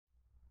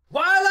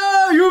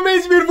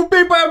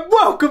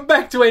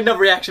to another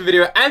reaction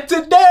video, and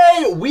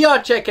today we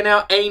are checking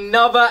out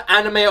another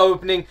anime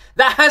opening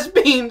that has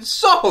been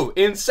so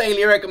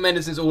insanely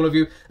recommended since all of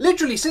you.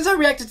 Literally, since I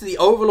reacted to the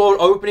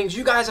Overlord openings,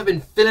 you guys have been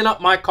filling up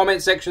my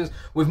comment sections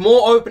with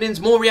more openings,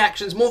 more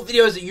reactions, more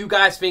videos that you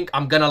guys think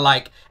I'm gonna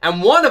like.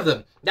 And one of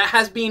them that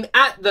has been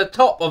at the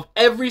top of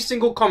every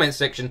single comment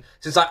section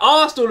since I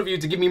asked all of you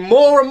to give me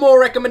more and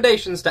more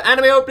recommendations to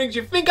anime openings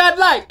you think I'd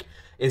like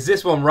is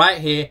this one right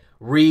here,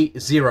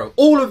 ReZero.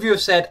 All of you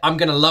have said I'm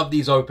gonna love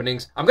these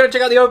openings. I'm gonna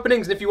check out the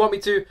openings, and if you want me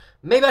to,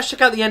 maybe I'll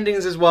check out the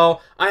endings as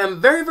well. I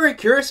am very, very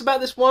curious about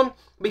this one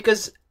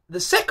because the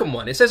second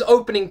one, it says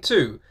opening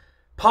 2,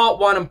 part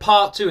 1 and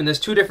part 2, and there's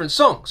 2 different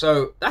songs.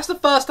 So that's the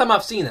first time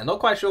I've seen that. Not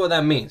quite sure what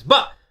that means,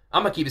 but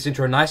I'm gonna keep this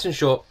intro nice and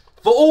short.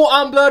 For all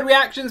unblurred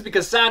reactions,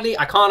 because sadly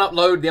I can't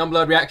upload the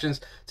unblurred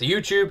reactions to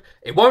YouTube.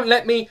 It won't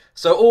let me,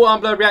 so all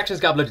unblurred reactions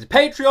get uploaded to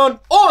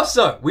Patreon.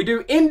 Also, we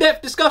do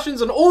in-depth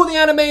discussions on all the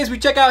animes we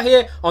check out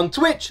here on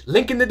Twitch,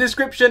 link in the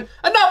description.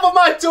 Enough of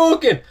my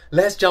talking!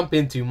 Let's jump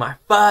into my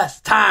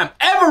first time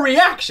ever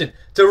reaction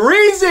to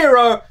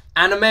ReZero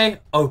anime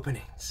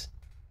openings.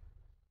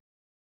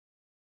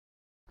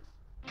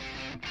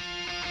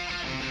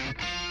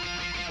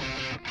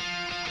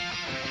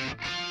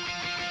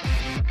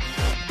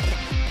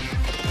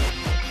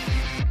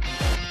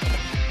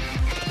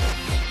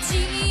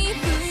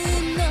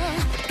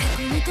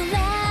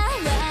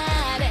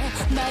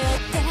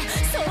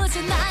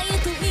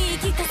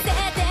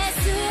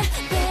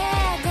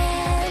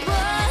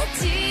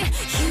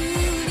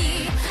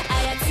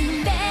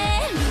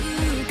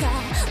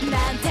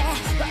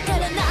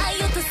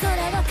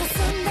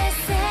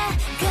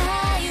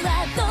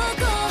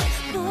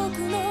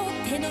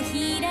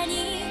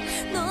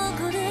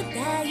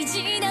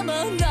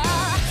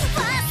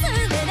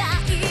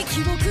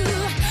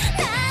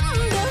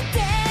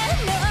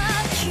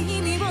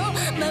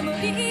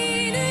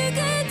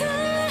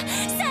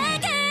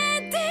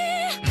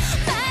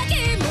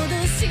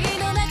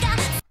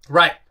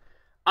 Right,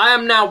 I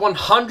am now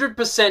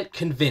 100%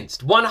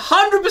 convinced.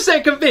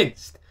 100%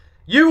 convinced!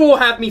 You all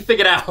have me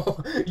figured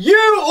out.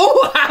 You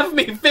all have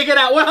me figured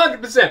out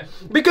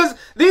 100%. Because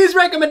these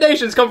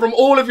recommendations come from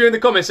all of you in the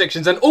comment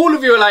sections, and all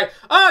of you are like,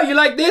 oh, you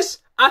like this?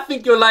 I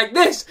think you'll like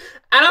this.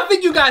 And I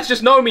think you guys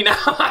just know me now.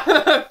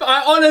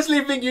 I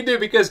honestly think you do,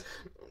 because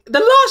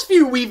the last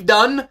few we've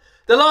done,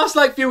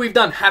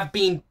 have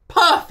been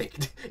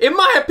perfect. In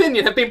my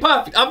opinion, have been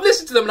perfect. I've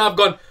listened to them and I've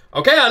gone,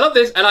 okay, I love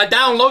this, and I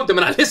download them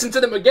and I listen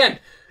to them again.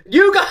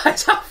 You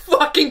guys are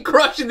fucking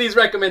crushing these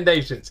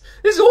recommendations.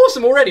 This is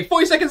awesome already.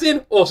 40 seconds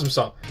in, awesome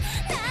song.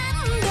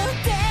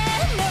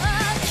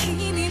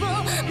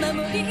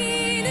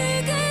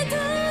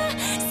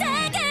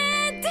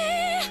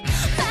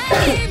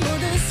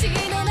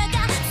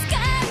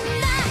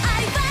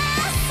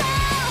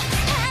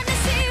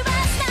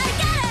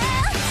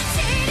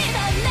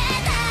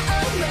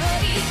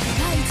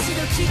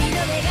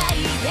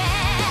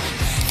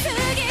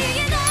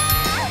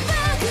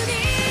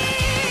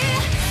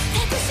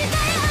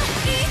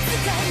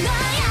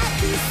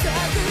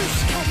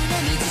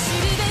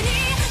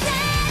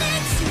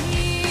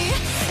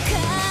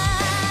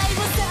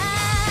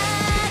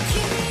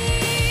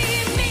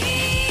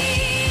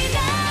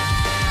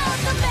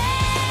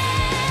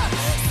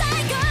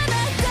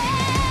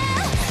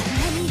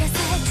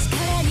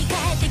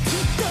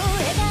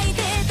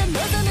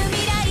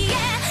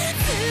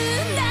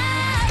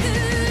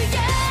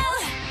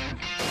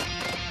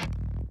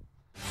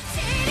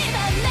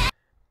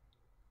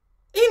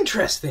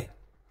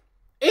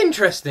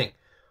 Interesting.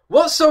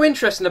 What's so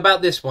interesting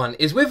about this one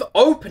is with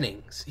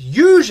openings,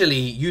 usually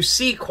you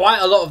see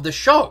quite a lot of the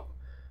show.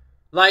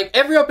 Like,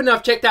 every opening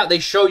I've checked out, they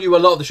show you a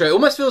lot of the show. It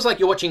almost feels like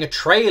you're watching a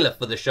trailer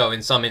for the show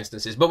in some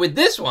instances. But with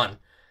this one,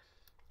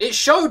 it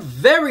showed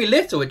very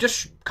little. It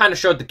just kind of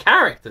showed the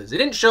characters. It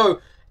didn't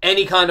show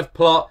any kind of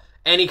plot,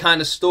 any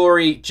kind of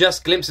story,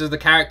 just glimpses of the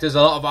characters,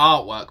 a lot of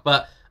artwork.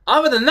 But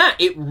other than that,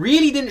 it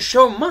really didn't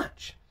show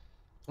much.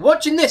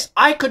 Watching this,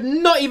 I could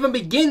not even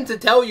begin to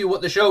tell you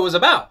what the show was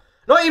about.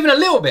 Not even a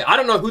little bit. I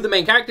don't know who the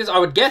main character is. I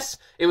would guess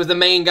it was the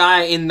main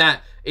guy in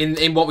that,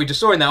 in what we just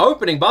saw in that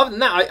opening. But other than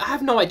that, I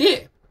have no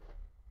idea.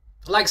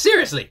 Like,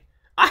 seriously,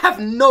 I have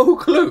no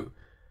clue.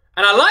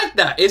 And I like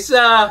that.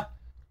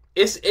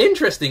 It's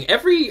interesting.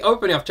 Every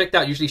opening I've checked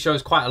out usually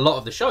shows quite a lot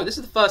of the show. This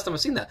is the first time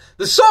I've seen that.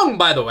 The song,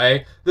 by the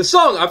way,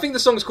 I think the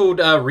song's called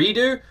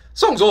Redo.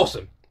 Song's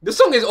awesome. The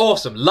song is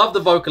awesome. Love the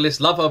vocalist,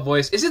 love her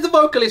voice. Is it the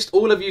vocalist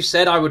all of you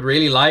said I would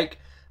really like?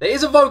 There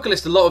is a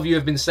vocalist a lot of you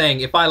have been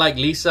saying, if I like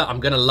Lisa, I'm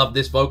gonna love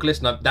this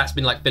vocalist, and that's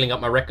been like filling up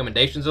my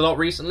recommendations a lot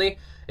recently.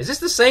 Is this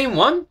the same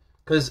one?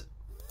 Because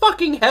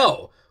fucking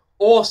hell,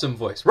 awesome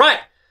voice. Right,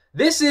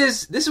 this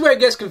is where it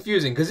gets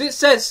confusing, because it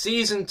says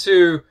season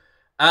 2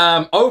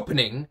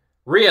 opening,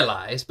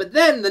 Realize, but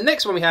then the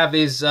next one we have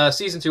is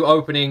season 2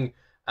 opening,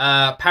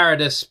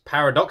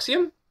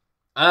 Paradoxum.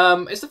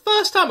 It's the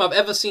first time I've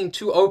ever seen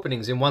 2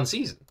 openings in one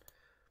season.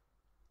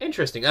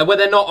 Interesting. Where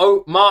they're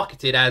not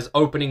marketed as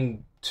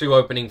opening 2,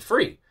 opening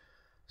 3.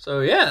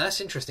 So yeah,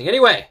 that's interesting.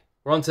 Anyway,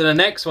 we're on to the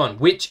next one,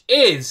 which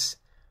is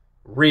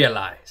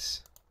Realize.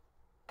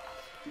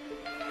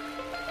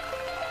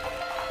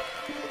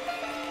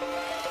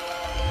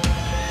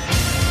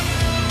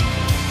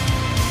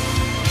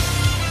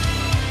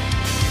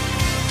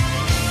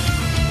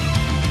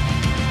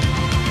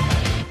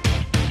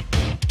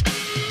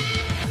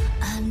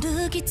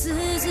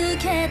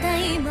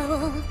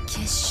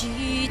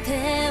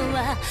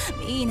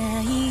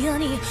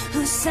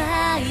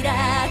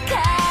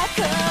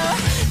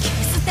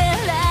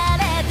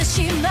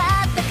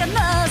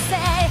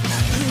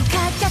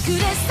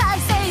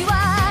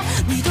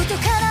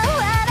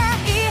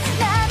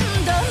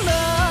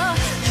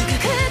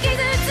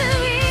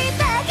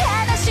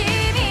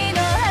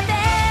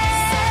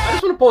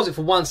 Pause it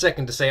for 1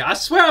 second to say, I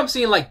swear I'm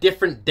seeing like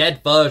different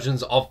dead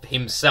versions of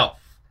himself.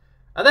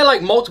 Are there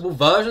like multiple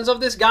versions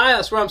of this guy?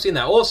 I swear I'm seeing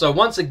that. Also,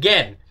 once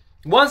again,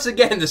 the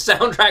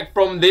soundtrack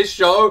from this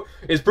show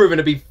is proven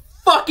to be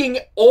fucking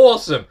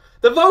awesome.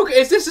 The vocal,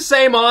 is this the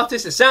same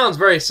artist? It sounds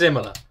very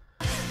similar.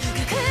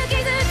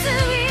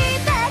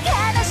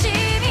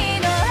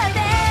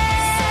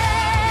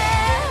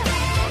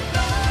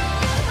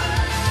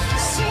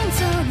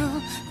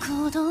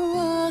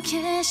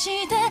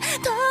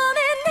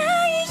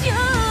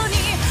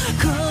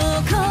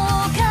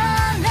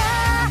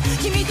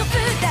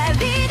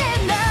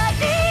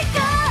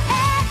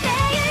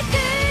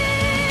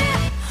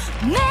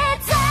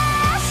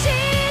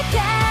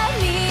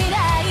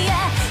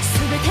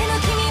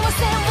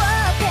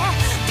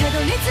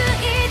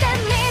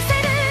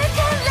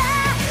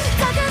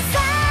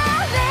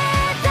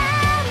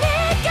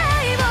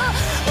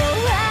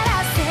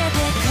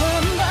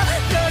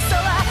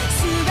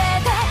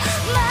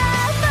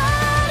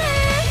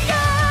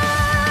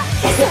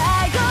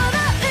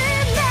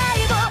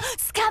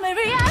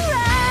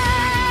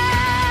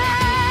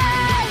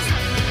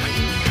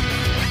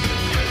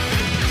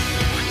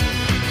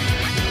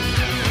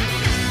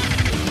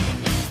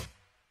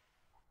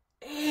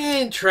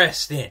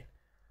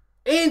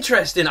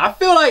 Interesting. I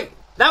feel like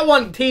that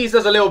one teased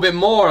us a little bit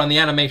more on the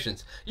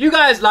animations. You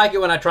guys like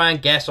it when I try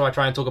and guess or I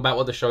try and talk about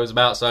what the show's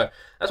about, so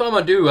that's what I'm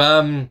gonna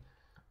do.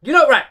 You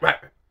know, right.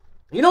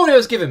 You know what it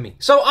was giving me?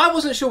 So I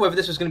wasn't sure whether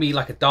this was gonna be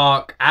like a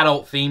dark,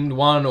 adult-themed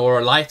one or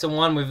a lighter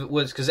one,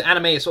 because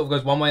anime it sort of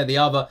goes one way or the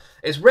other.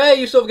 It's rare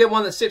you sort of get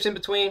one that sits in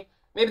between.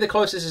 Maybe the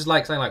closest is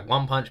like something like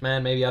One Punch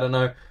Man, maybe, I don't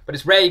know. But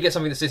it's rare you get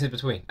something that sits in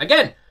between.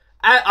 Again,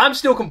 I'm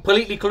still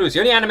completely clueless. The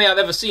only anime I've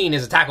ever seen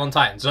is Attack on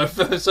Titan. So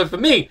for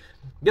me,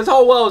 this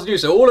whole world's new.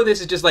 So all of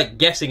this is just like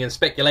guessing and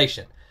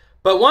speculation.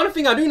 But one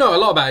thing I do know a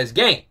lot about is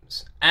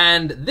games.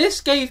 And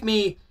this gave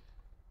me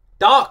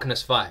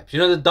Darkness vibes. You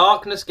know the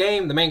Darkness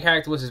game? The main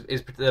character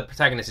is the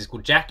protagonist is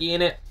called Jackie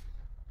in it.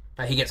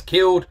 He gets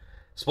killed,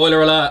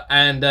 spoiler alert,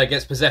 and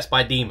gets possessed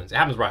by demons. It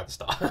happens right at the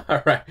start.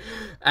 Alright.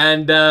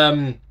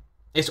 And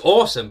it's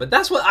awesome, but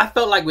that's what I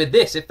felt like with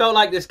this. It felt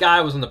like this guy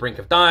was on the brink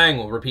of dying,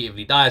 or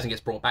repeatedly dies and gets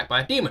brought back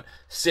by a demon,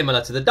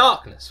 similar to the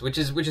Darkness, which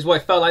is what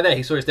it felt like there.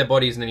 He saw his dead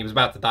bodies, and then he was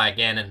about to die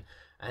again,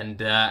 and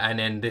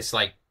then this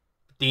like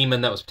demon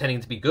that was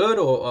pretending to be good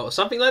or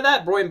something like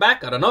that brought him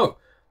back. I don't know,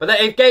 but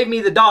it gave me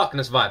the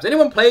Darkness vibes.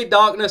 Anyone played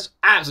Darkness?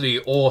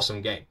 Absolutely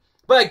awesome game.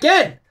 But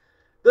again,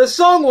 the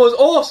song was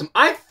awesome.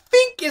 I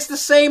think it's the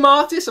same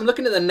artist. I'm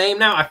looking at the name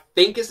now. I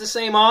think it's the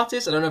same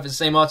artist. I don't know if it's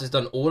the same artist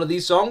done all of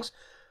these songs.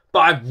 But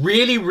I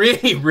really,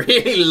 really,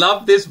 really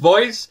love this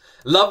voice.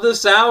 Love the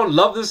sound.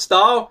 Love the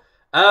style.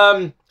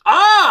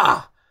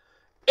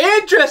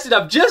 Interested.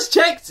 I've just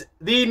checked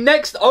the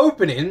next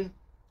opening.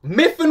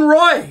 Myth and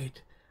Roid.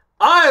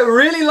 I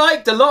really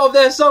liked a lot of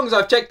their songs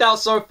I've checked out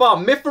so far.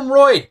 Myth and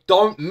Roid,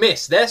 don't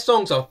miss. Their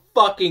songs are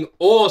fucking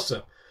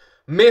awesome.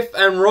 Myth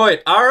and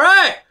Roid.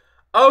 Alright.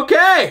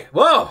 Okay.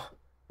 Well,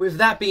 with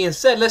that being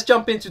said, let's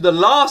jump into the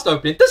last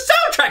opening. The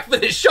soundtrack for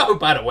this show,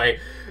 by the way.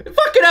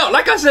 Fucking hell,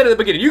 like I said at the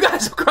beginning, you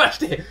guys have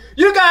crushed it.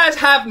 You guys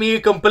have me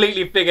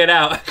completely figured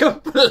out.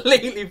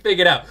 Completely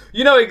figured out.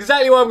 You know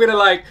exactly what I'm gonna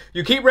like.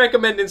 You keep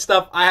recommending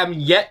stuff. I am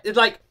yet, it's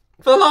like,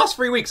 for the last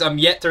 3 weeks, I'm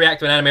yet to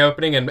react to an anime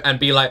opening and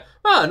be like,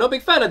 oh, not a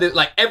big fan of this.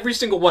 Like, every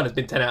single one has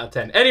been 10 out of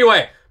 10.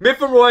 Anyway,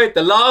 Myth and Roid,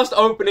 the last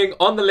opening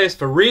on the list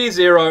for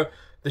ReZero.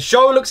 The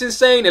show looks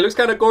insane. It looks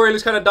kind of gory, it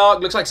looks kind of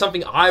dark. Looks like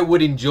something I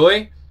would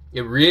enjoy.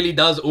 It really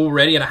does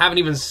already, and I haven't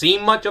even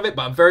seen much of it,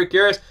 but I'm very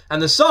curious.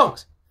 And the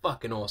songs,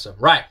 fucking awesome.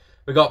 Right,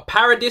 we got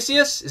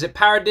Paradisus. Is it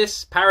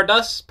Paradis?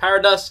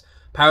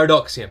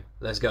 Paradoxum.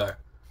 Let's go.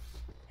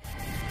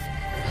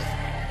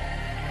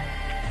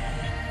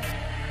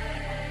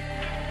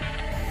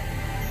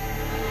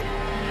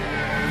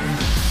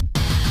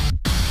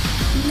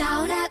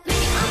 Now let me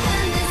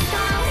open the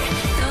sky.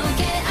 Don't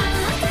get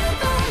out of the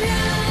blue.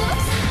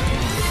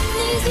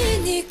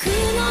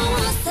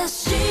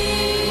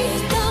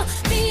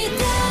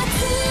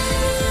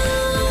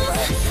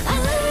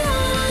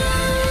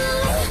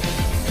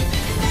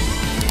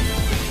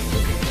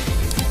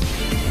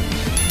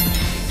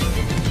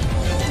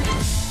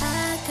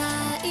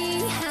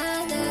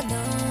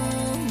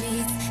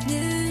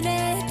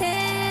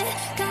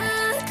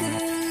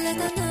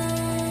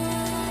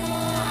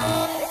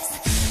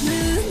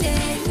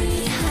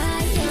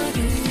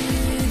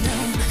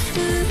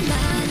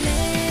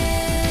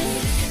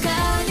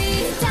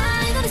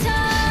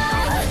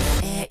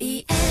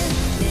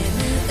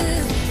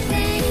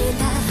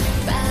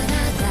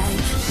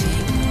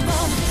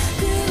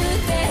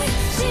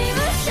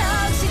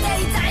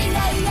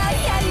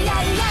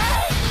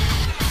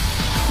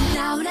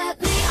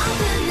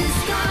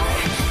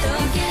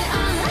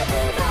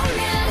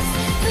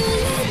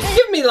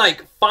 me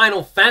like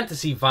Final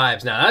Fantasy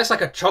vibes now. That's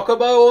like a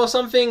chocobo or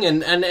something,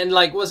 and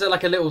like, was it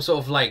like a little sort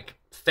of like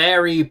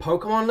fairy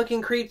Pokemon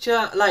looking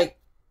creature? Like,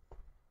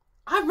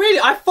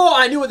 I thought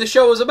I knew what the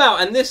show was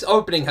about, and this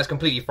opening has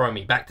completely thrown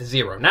me back to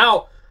zero.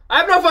 Now, I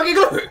have no fucking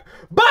clue.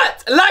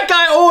 But, like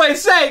I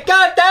always say,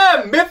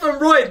 goddamn, Myth and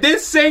Roid,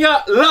 this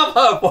singer, love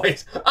her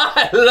voice.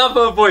 I love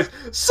her voice.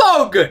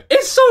 So good.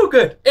 It's so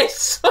good.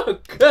 It's so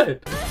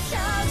good.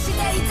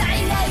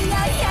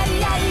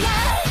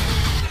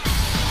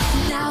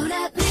 Now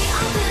let me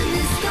open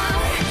this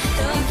door.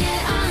 Don't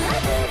get on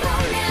like a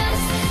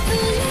bonus.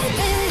 Believe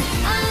it,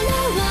 I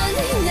know what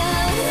you know.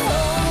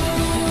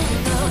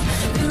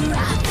 You're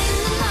up in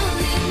the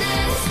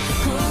loneliness.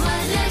 Who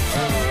was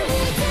yesterday?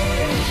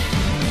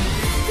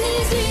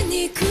 Please read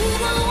me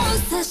cool on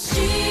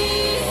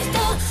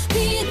Sashito.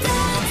 Be that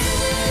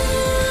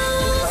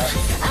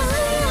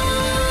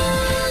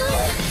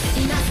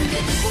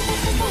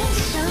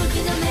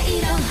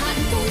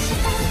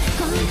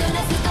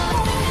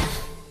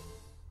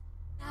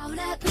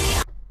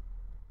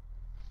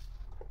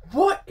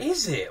What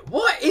is it?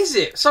 What is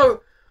it?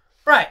 So,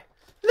 right,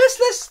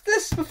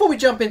 let's before we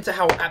jump into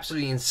how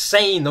absolutely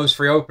insane those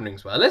three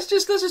openings were, let's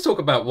just talk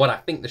about what I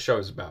think the show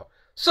is about.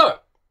 So,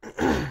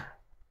 let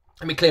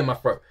me clear my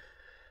throat.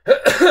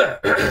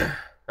 Alright,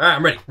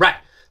 I'm ready. Right.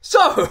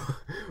 So,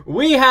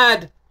 we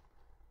had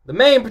the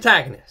main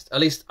protagonist.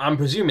 At least I'm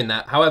presuming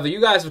that. However, you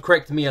guys have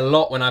corrected me a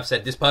lot when I've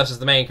said this person's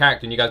the main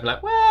character, and you guys have been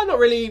like, well, not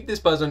really this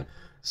person.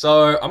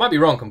 So, I might be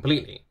wrong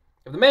completely.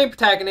 If the main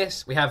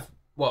protagonist, we have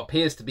what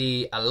appears to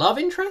be a love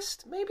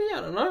interest, maybe?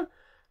 I don't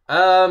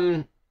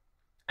know.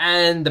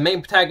 And the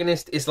main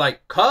protagonist is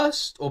like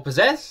cursed or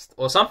possessed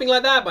or something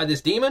like that by this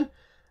demon.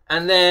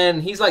 And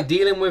then he's like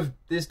dealing with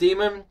this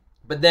demon,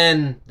 but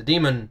then the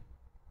demon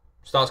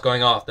starts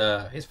going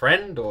after his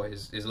friend or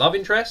his love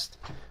interest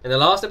in the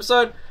last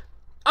episode.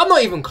 I'm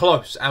not even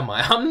close, am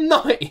I? I'm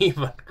not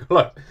even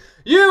close.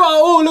 You are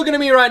all looking at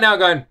me right now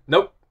going,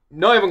 nope,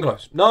 not even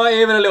close. Not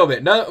even a little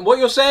bit. No, what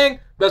you're saying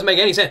doesn't make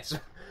any sense.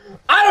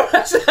 I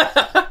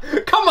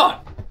don't... Come on!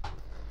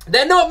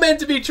 They're not meant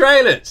to be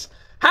trailers.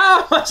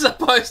 How am I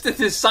supposed to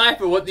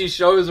decipher what these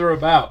shows are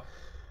about?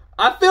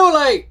 I feel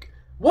like...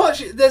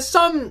 There's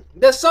some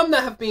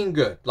that have been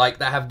good, like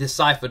that have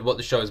deciphered what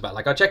the show is about.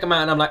 Like I check them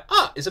out and I'm like,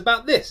 ah, it's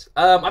about this.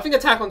 I think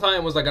Attack on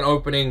Titan was like an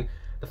opening.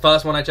 The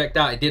first one I checked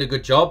out, it did a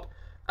good job.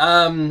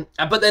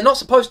 But they're not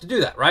supposed to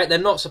do that, right? They're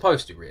not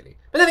supposed to, really.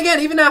 But then again,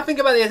 even now I think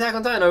about the Attack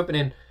on Titan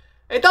opening,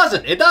 it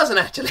doesn't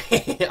actually.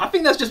 I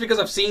think that's just because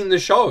I've seen the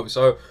show,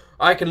 so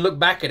I can look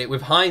back at it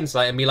with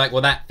hindsight and be like,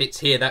 well, that fits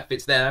here, that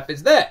fits there, that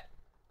fits there.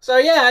 So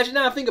yeah, actually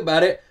now I think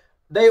about it,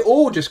 they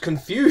all just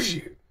confuse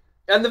you.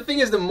 And the thing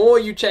is, the more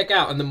you check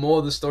out and the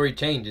more the story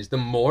changes, the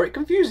more it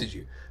confuses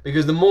you.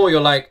 Because the more you're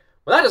like,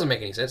 well, that doesn't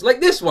make any sense.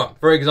 Like this one,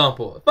 for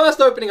example. The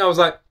first opening, I was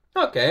like,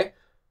 okay,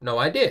 no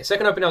idea.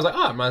 Second opening, I was like,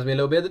 oh, it reminds me a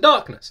little bit of The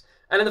Darkness.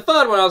 And in the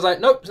third one, I was like,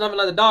 nope, it's nothing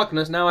like The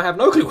Darkness. Now I have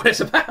no clue what it's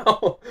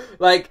about.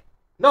 Like,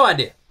 no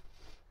idea.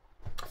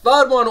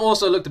 Third one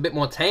also looked a bit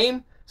more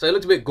tame. So it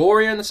looked a bit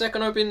gorier in the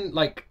second opening,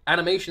 like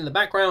animation in the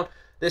background.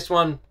 This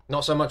one,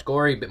 not so much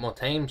gory, a bit more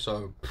tame,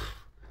 so...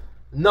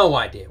 No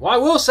idea. What I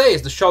will say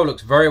is the show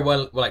looks very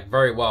well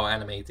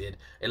animated.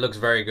 It looks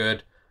very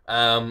good.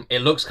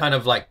 It looks kind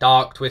of like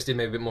dark, twisted,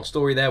 maybe a bit more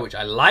story there, which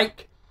I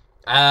like.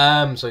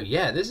 So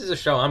yeah, this is a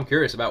show I'm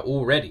curious about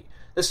already.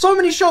 There's so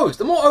many shows.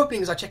 The more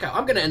openings I check out,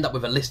 I'm going to end up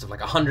with a list of like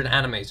 100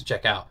 animes to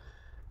check out.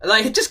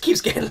 Like, it just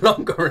keeps getting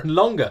longer and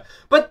longer.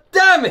 But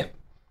damn it!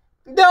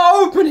 The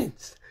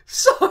openings!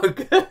 So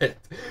good!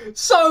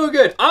 So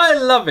good! I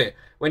love it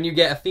when you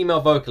get a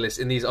female vocalist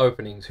in these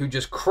openings who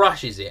just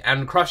crushes it,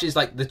 and crushes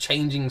like the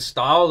changing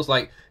styles,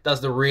 like does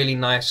the really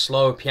nice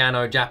slow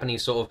piano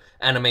Japanese sort of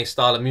anime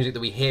style of music that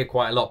we hear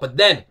quite a lot. But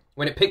then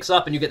when it picks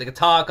up and you get the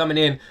guitar coming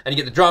in and you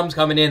get the drums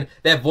coming in,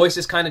 their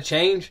voices kind of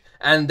change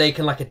and they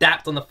can like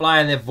adapt on the fly,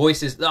 and their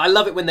voices, I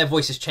love it when their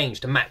voices change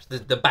to match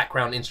the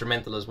background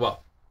instrumental as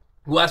well.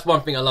 Well, that's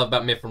one thing I love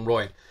about Myth and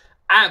Roid.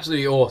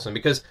 Absolutely awesome,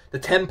 because the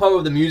tempo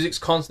of the music's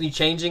constantly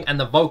changing and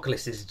the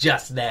vocalist is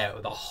just there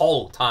the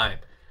whole time.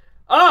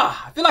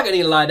 Ah, I feel like I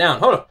need to lie down.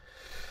 Hold on.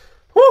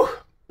 Whew.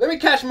 Let me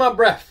catch my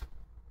breath.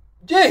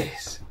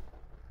 Jeez.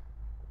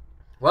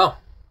 Well,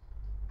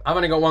 I've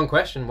only got one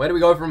question. Where do we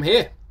go from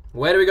here?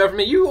 Where do we go from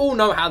here? You all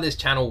know how this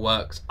channel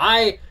works.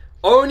 I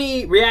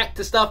only react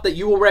to stuff that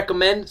you will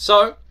recommend.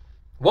 So,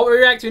 what we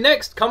react to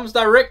next comes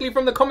directly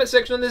from the comment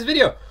section of this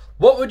video.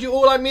 What would you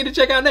all like me to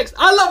check out next?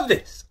 I love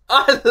this.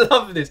 I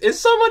love this. It's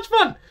so much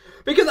fun.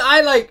 Because I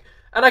like,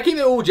 and I keep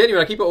it all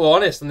genuine. I keep it all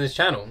honest on this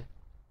channel.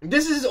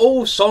 This is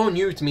all so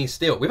new to me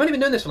still. We've only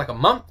been doing this for like a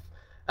month.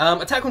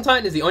 Attack on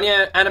Titan is the only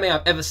anime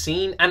I've ever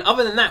seen. And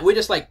other than that, we're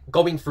just like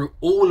going through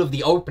all of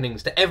the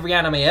openings to every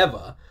anime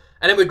ever.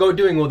 And then we'd go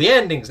doing all the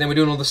endings. Then we're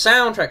doing all the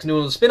soundtracks and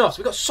doing all the spin-offs.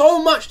 We've got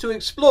so much to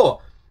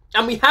explore.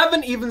 And we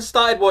haven't even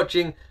started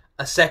watching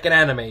a second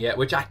anime yet,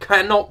 which I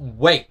cannot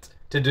wait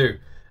to do.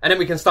 And then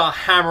we can start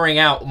hammering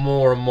out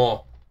more and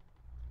more.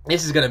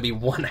 This is going to be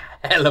one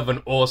hell of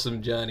an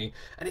awesome journey.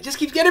 And it just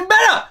keeps getting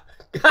better.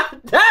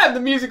 God damn, the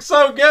music's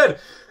so good.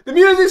 The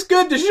music's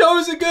good, the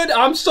shows are good.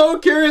 I'm so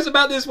curious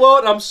about this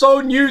world. I'm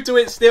so new to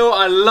it still.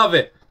 I love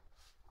it.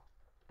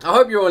 I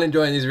hope you're all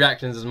enjoying these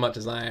reactions as much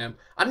as I am.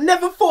 I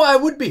never thought I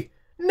would be.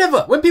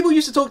 Never. When people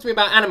used to talk to me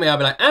about anime, I'd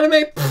be like,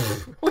 anime?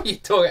 Pfft, what are you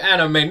talking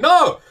anime?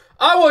 No!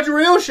 I watch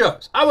real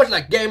shows. I watch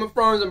like Game of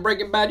Thrones and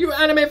Breaking Bad. You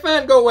an anime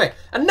fan? Go away.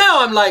 And now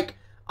I'm like,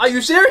 are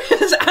you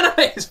serious?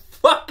 Anime is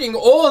fucking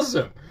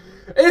awesome.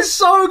 It's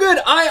so good.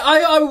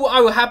 I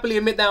will happily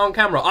admit that on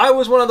camera. I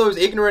was one of those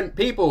ignorant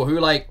people who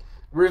like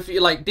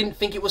didn't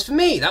think it was for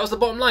me. That was the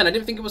bottom line. I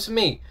didn't think it was for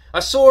me. I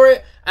saw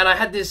it and I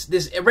had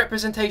this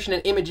representation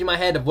and image in my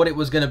head of what it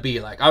was gonna be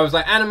like. I was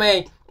like,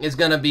 anime is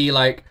gonna be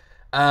like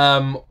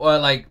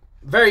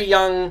very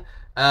young,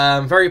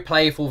 very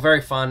playful,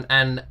 very fun,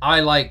 and I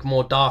like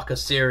more darker,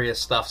 serious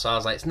stuff. So I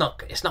was like,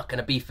 it's not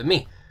gonna be for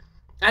me.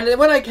 And then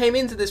when I came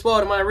into this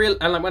world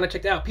and when I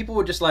checked it out, people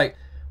were just like,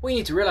 what you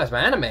need to realize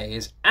about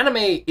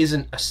anime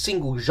isn't a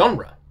single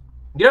genre.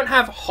 You don't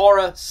have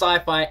horror,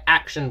 sci-fi,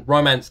 action,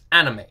 romance,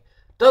 anime.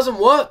 Doesn't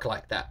work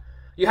like that.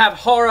 You have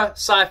horror,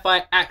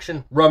 sci-fi,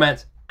 action,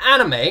 romance,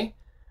 anime,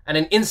 and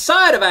then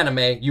inside of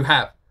anime you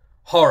have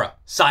horror,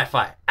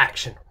 sci-fi,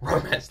 action,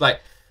 romance.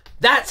 Like,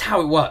 that's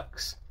how it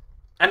works.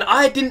 And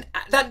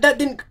that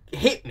didn't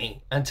hit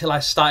me until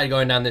I started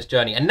going down this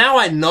journey. And now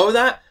I know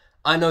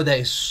there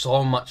is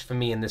so much for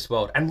me in this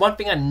world. And one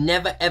thing I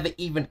never ever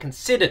even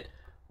considered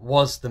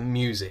was the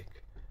music.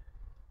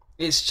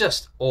 It's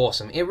just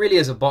awesome. It really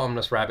is a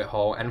bottomless rabbit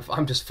hole, and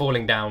I'm just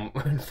falling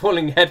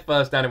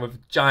headfirst down it with a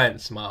giant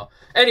smile.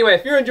 Anyway,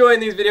 if you're enjoying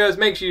these videos,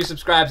 make sure you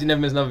subscribe so you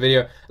never miss another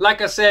video.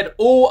 Like I said,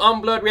 all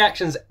unblurred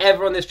reactions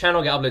ever on this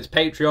channel get uploaded to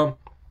Patreon.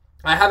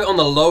 I have it on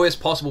the lowest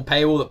possible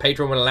paywall that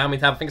Patreon will allow me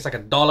to have. I think it's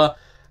like $1,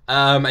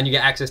 and you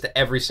get access to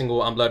every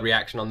single unblurred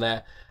reaction on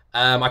there.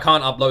 I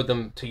can't upload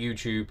them to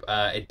YouTube.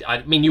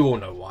 I mean, you all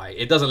know why.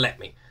 It doesn't let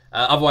me.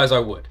 Otherwise, I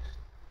would.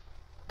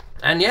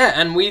 And yeah,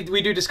 and we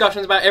do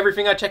discussions about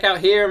everything I check out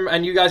here,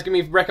 and you guys give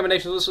me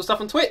recommendations of stuff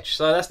on Twitch,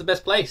 so that's the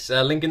best place.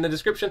 Link in the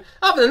description.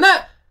 Other than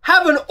that,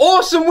 have an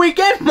awesome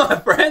weekend, my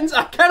friends.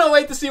 I cannot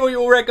wait to see what you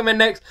all recommend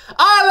next.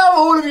 I love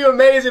all of you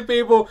amazing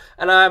people,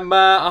 and I'm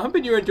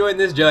hoping you're enjoying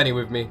this journey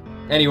with me.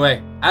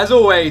 Anyway, as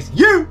always,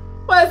 you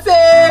will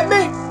see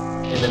me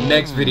in the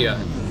next video.